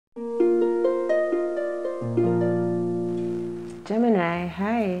Gemini,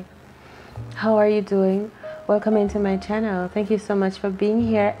 hi. How are you doing? Welcome into my channel. Thank you so much for being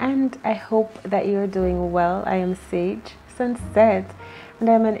here, and I hope that you're doing well. I am Sage Sunset, and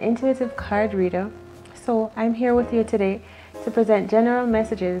I'm an intuitive card reader. So I'm here with you today to present general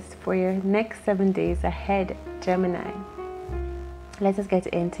messages for your next 7 days ahead, Gemini. Let us get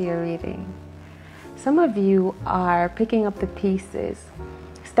into your reading. Some of you are picking up the pieces,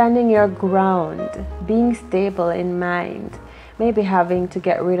 standing your ground, being stable in mind, maybe having to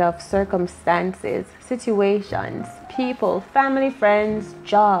get rid of circumstances, situations, people, family, friends,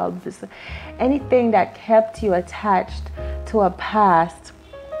 jobs, anything that kept you attached to a past.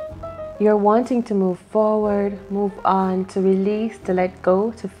 You're wanting to move forward, move on, to release, to let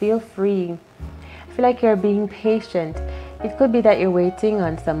go, to feel free. I feel like you're being patient. It could be that you're waiting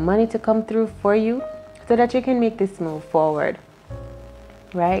on some money to come through for you so that you can make this move forward,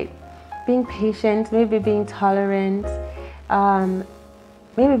 right? Being patient, maybe being tolerant,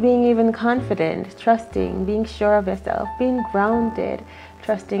 maybe being even confident, trusting, being sure of yourself, being grounded,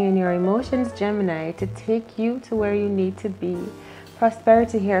 trusting in your emotions, Gemini, to take you to where you need to be.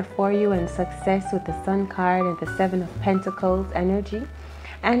 Prosperity here for you and success with the Sun card and the Seven of Pentacles energy,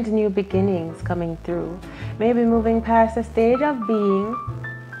 and new beginnings coming through. Maybe moving past a stage of being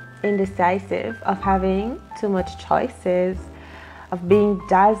indecisive, of having too much choices, of being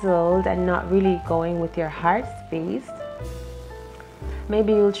dazzled and not really going with your heart space.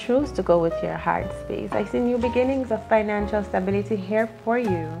 Maybe you'll choose to go with your heart space. I see new beginnings of financial stability here for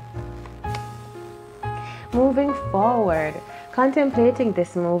you. Moving forward, contemplating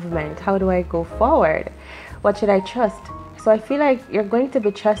this movement. How do I go forward? What should I trust? So I feel like you're going to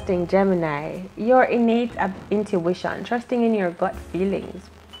be trusting, Gemini, your innate intuition, trusting in your gut feelings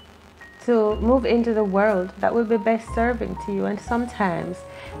to move into the world that will be best serving to you. And sometimes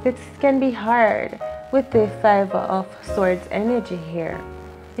this can be hard with the Five of Swords energy here.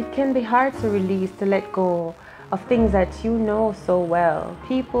 It can be hard to release, to let go of things that you know so well,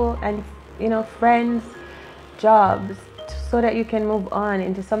 people and friends, jobs, so that you can move on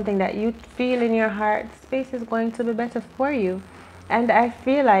into something that you feel in your heart space is going to be better for you. And I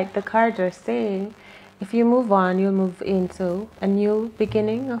feel like the cards are saying, if you move on, you'll move into a new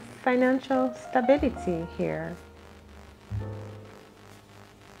beginning of financial stability here.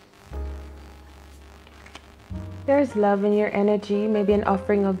 There's love in your energy, maybe an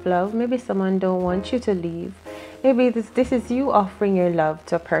offering of love. Maybe someone don't want you to leave. Maybe this is you offering your love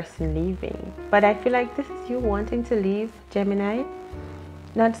to a person leaving. But I feel like this is you wanting to leave, Gemini.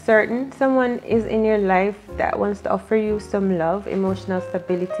 Not certain. Someone is in your life that wants to offer you some love, emotional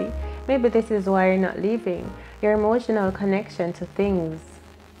stability. Maybe this is why you're not leaving. Your emotional connection to things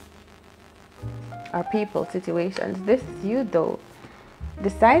or people, situations. This is you though.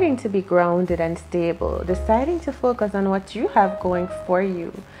 Deciding to be grounded and stable. Deciding to focus on what you have going for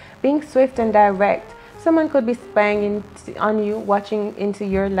you. Being swift and direct. Someone could be spying on you, watching into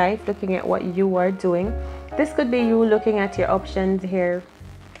your life, looking at what you are doing. This could be you looking at your options here.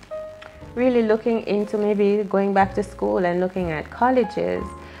 Really looking into maybe going back to school and looking at colleges.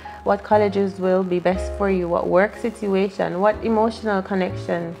 What colleges will be best for you, what work situation, what emotional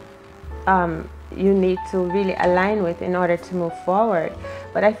connection you need to really align with in order to move forward.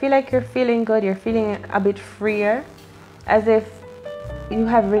 But I feel like you're feeling good, you're feeling a bit freer, as if you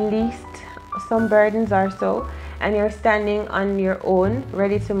have released some burdens or so, and you're standing on your own,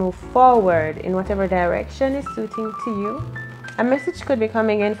 ready to move forward in whatever direction is suiting to you. A message could be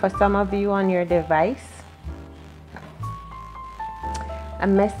coming in for some of you on your device. A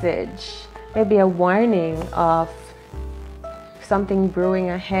message, maybe a warning of something brewing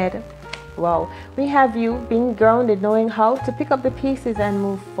ahead. Wow, we have you being grounded, knowing how to pick up the pieces and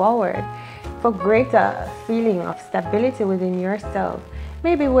move forward for greater feeling of stability within yourself.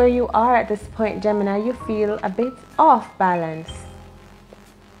 Maybe where you are at this point, Gemini, you feel a bit off balance,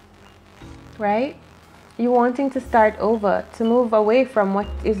 right? You wanting to start over, to move away from what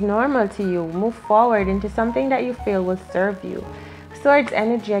is normal to you, move forward into something that you feel will serve you. Swords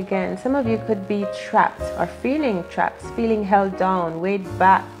energy again. Some of you could be trapped or feeling trapped, feeling held down, weighed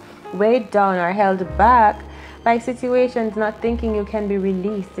down or held back by situations, not thinking you can be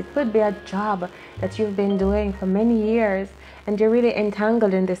released. It could be a job that you've been doing for many years and you're really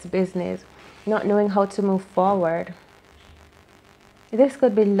entangled in this business, not knowing how to move forward. This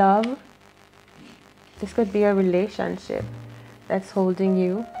could be love. This could be a relationship that's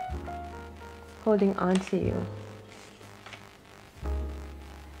holding on to you.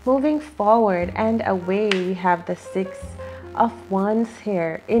 Moving forward and away, we have the Six of Wands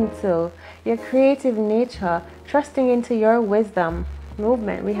here, into your creative nature, trusting into your wisdom,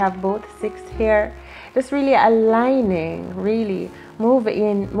 movement. We have both 6 here. Just really aligning, really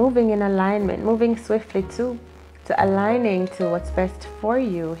moving in alignment, moving swiftly to aligning to what's best for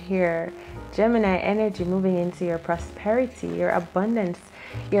you here. Gemini energy, moving into your prosperity, your abundance,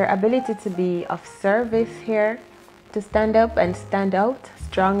 your ability to be of service here, to stand up and stand out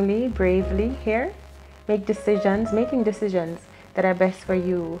strongly, bravely here, making decisions that are best for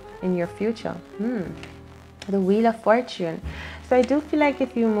you in your future. The Wheel of Fortune. So I do feel like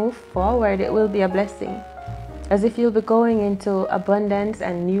if you move forward, it will be a blessing, as if you'll be going into abundance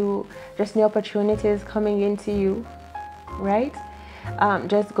and new opportunities coming into you, right?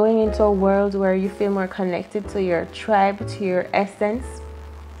 Just going into a world where you feel more connected to your tribe, to your essence.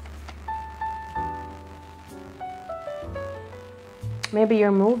 Maybe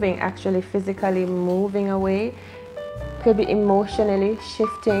you're moving, actually physically moving away. Could be emotionally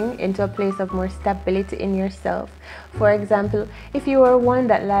shifting into a place of more stability in yourself. For example, if you were one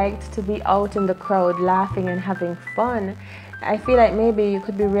that liked to be out in the crowd laughing and having fun, I feel like maybe you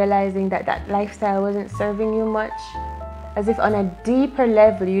could be realizing that that lifestyle wasn't serving you much. As if on a deeper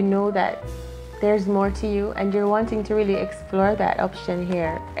level, you know that there's more to you and you're wanting to really explore that option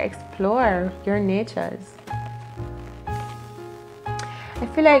here. Explore your natures. I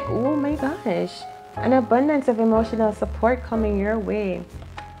feel like, oh my gosh, an abundance of emotional support coming your way.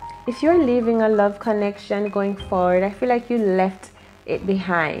 If you're leaving a love connection going forward, I feel like you left it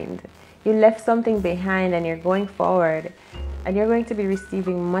behind. You left something behind and you're going forward. And you're going to be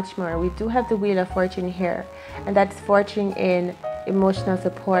receiving much more. We do have the Wheel of Fortune here. And that's fortune in emotional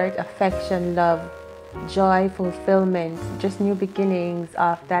support, affection, love, joy, fulfillment, just new beginnings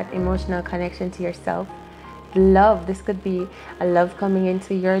of that emotional connection to yourself. Love. This could be a love coming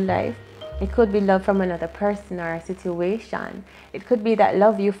into your life. It could be love from another person or a situation. It could be that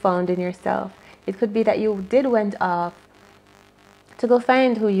love you found in yourself. It could be that you went off to go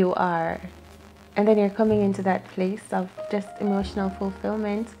find who you are. And then you're coming into that place of just emotional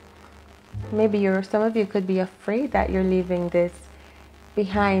fulfillment. Maybe some of you could be afraid that you're leaving this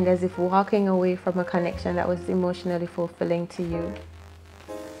behind, as if walking away from a connection that was emotionally fulfilling to you.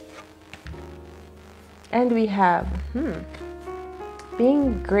 And we have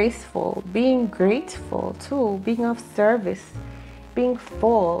being graceful, being grateful too, being of service, being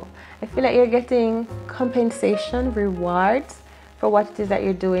full. I feel like you're getting compensation, rewards for what it is that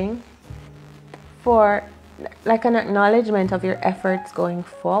you're doing, for like an acknowledgement of your efforts going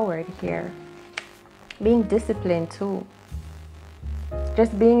forward here. Being disciplined too.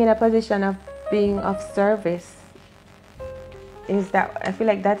 Just being in a position of being of service. I feel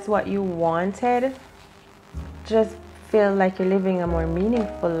like that's what you wanted. Just feel like you're living a more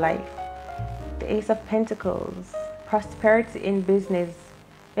meaningful life. The Ace of Pentacles. Prosperity in business.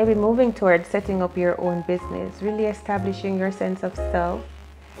 Maybe moving towards setting up your own business. Really establishing your sense of self.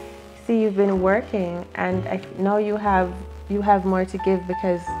 See, you've been working and now you have more to give,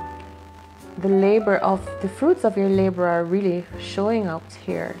 because the fruits of your labor are really showing out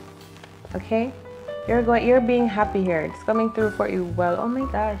here. Okay, you're being happy here. It's coming through for you well. Oh my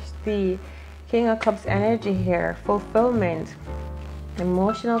gosh, the King of Cups energy here. Fulfillment,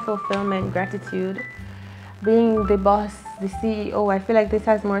 emotional fulfillment, gratitude, being the boss, the CEO. I feel like this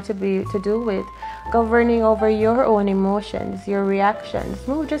has more to do with governing over your own emotions, your reactions.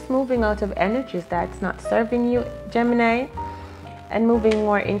 Just moving out of energies that's not serving you, Gemini, and moving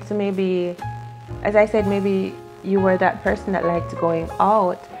more into, maybe, as I said, maybe you were that person that liked going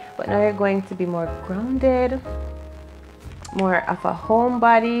out, but now you're going to be more grounded, more of a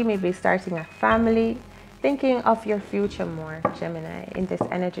homebody, maybe starting a family, thinking of your future more, Gemini, in this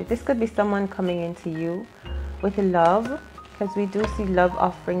energy. This could be someone coming into you with love, because we do see love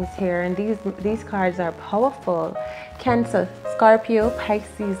offerings here, and these cards are powerful. Cancer, Scorpio,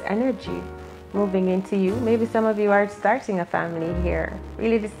 Pisces energy moving into you. Maybe some of you are starting a family here,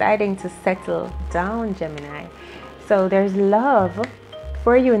 really deciding to settle down, Gemini. So there's love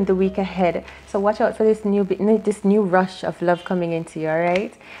for you in the week ahead. So watch out for this new rush of love coming into you, all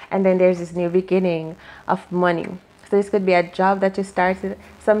right? And then there's this new beginning of money. So this could be a job that you started,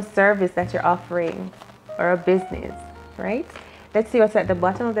 some service that you're offering, or a business, right? Let's see what's at the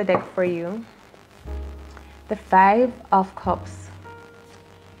bottom of the deck for you. The 5 of Cups.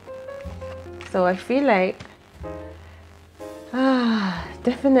 So I feel like,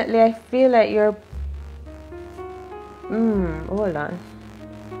 definitely I feel like you're, hold on.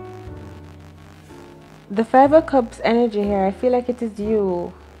 The 5 of Cups energy here, I feel like it is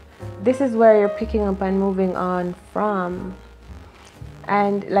you. This is where you're picking up and moving on from.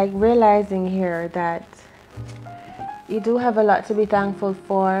 And like realizing here that you do have a lot to be thankful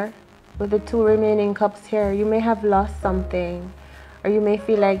for. With the 2 remaining cups here, you may have lost something, or you may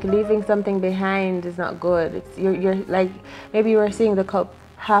feel like leaving something behind is not good. You're like, maybe you are seeing the cup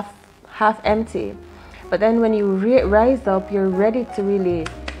half empty, but then when you rise up, you're ready to really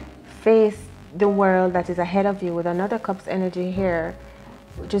face the world that is ahead of you with another cup's energy here,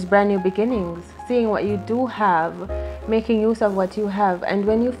 which is brand new beginnings, seeing what you do have, making use of what you have. And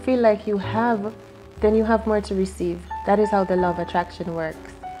when you feel like you have, then you have more to receive. That is how the law of attraction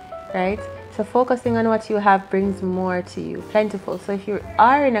works, right? So focusing on what you have brings more to you, plentiful. So if you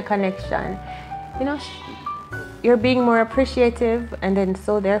are in a connection, you know, you're being more appreciative, and then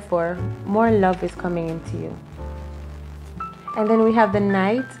so therefore more love is coming into you. And then we have the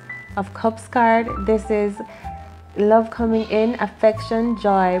Knight of Cups card. This is love coming in, affection,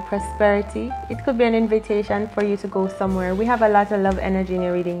 joy, prosperity. It could be an invitation for you to go somewhere. We have a lot of love energy in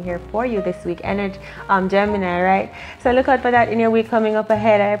your reading here for you this week, Gemini, right? So look out for that in your week coming up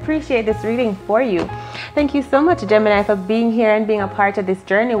ahead. I appreciate this reading for you. Thank you so much, Gemini, for being here and being a part of this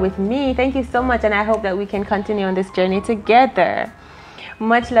journey with me. Thank you so much, and I hope that we can continue on this journey together.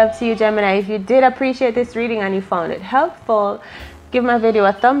 Much love to you, Gemini. If you did appreciate this reading and you found it helpful, give my video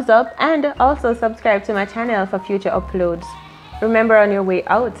a thumbs up and also subscribe to my channel for future uploads. Remember on your way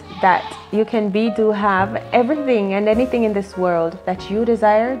out that you can be, do, have everything and anything in this world that you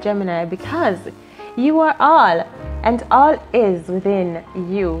desire, Gemini, because you are all, and all is within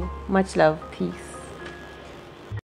you. Much love. Peace.